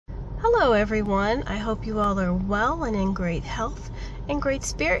Hello everyone, I hope you all are well and in great health and great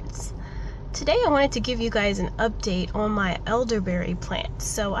spirits. Today I wanted to give you guys an update on my elderberry plant.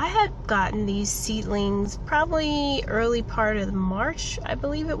 So I had gotten these seedlings probably early part of March, I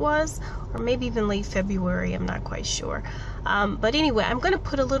believe it was, or maybe even late February, I'm not quite sure. But anyway, I'm going to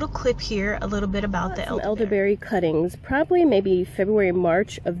put a little clip here, a little bit about the elderberry cuttings, probably maybe February,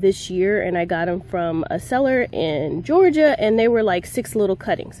 March of this year, and I got them from a seller in Georgia, and they were like 6 little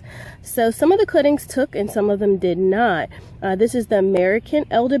cuttings. So some of the cuttings took and some of them did not. This is the American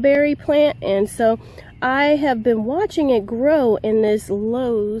elderberry plant, and so I have been watching it grow in this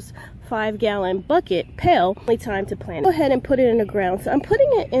Lowe's 5-gallon bucket pail. Only time to plant it. Go ahead and put it in the ground. So I'm putting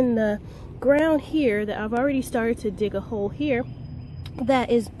it in the ground here that I've already started to dig a hole here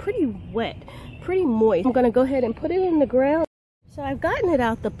that is pretty wet, pretty moist. I'm gonna go ahead and put it in the ground. So I've gotten it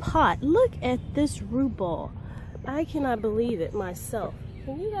out the pot. Look at this root ball. I cannot believe it myself.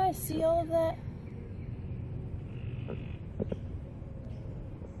 Can you guys see all of that?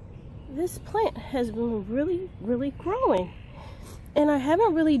 This plant has been really growing, and I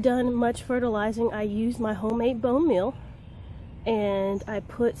haven't really done much fertilizing. I used my homemade bone meal, and I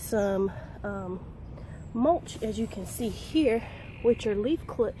put some mulch, as you can see here, which are leaf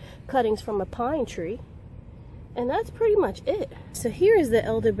cuttings from a pine tree, and that's pretty much it. So here is the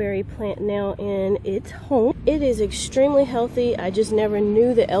elderberry plant now in its home. It is extremely healthy. I just never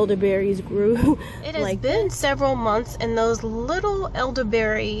knew the elderberries grew. It has like been several months, and those little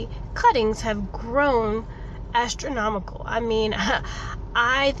elderberry cuttings have grown astronomical. I mean,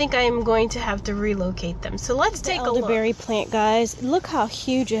 I think I am going to have to relocate them. So let's take a look. Elderberry plant, guys. Look how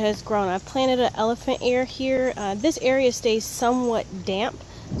huge it has grown. I planted an elephant ear here. This area stays somewhat damp,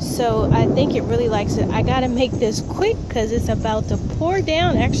 so I think it really likes it. I gotta make this quick because it's about to pour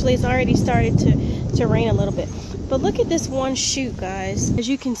down. Actually, it's already started to rain a little bit. But look at this one shoot, guys. As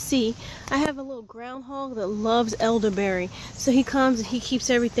you can see, I have a little groundhog that loves elderberry. So he comes and he keeps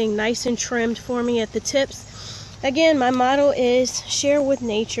everything nice and trimmed for me at the tips. Again, my motto is share with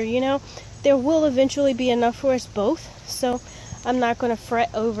nature. You know, there will eventually be enough for us both. So I'm not going to fret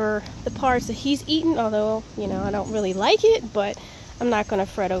over the parts that he's eaten, although, you know, I don't really like it, but I'm not going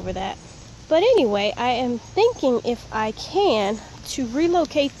to fret over that. But anyway, I am thinking if I can to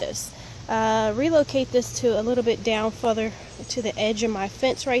relocate this. Relocate this to a little bit down further to the edge of my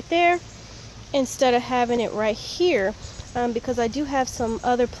fence right there, instead of having it right here. Because I do have some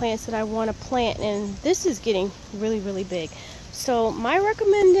other plants that I want to plant, and this is getting really big. So my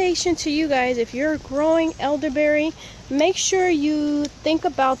recommendation to you guys, if you're growing elderberry, make sure you think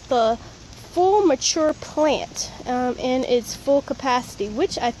about the full mature plant in its full capacity,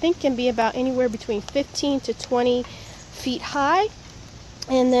 which I think can be about anywhere between 15 to 20 feet high,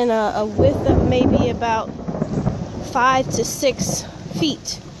 and then a width of maybe about 5 to 6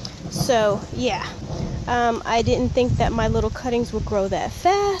 feet. So yeah. I didn't think that my little cuttings would grow that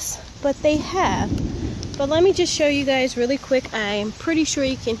fast, but they have. But let me just show you guys really quick. I'm pretty sure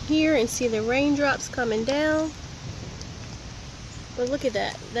you can hear and see the raindrops coming down. But look at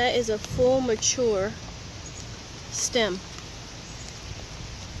that. That is a full mature stem.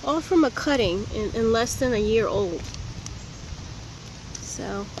 All from a cutting in less than a year old.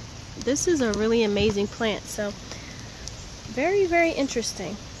 So this is a really amazing plant. So very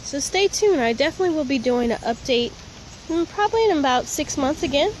interesting. So stay tuned. I definitely will be doing an update probably in about 6 months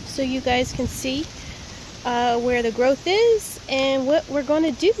again, so you guys can see where the growth is and what we're going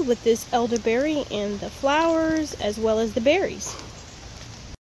to do with this elderberry and the flowers as well as the berries.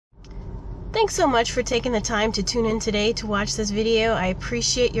 Thanks so much for taking the time to tune in today to watch this video. I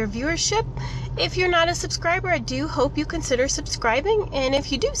appreciate your viewership. If you're not a subscriber, I do hope you consider subscribing, and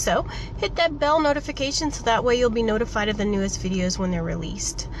if you do so, hit that bell notification so that way you'll be notified of the newest videos when they're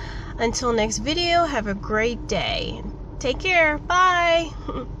released. Until next video, have a great day. Take care. Bye.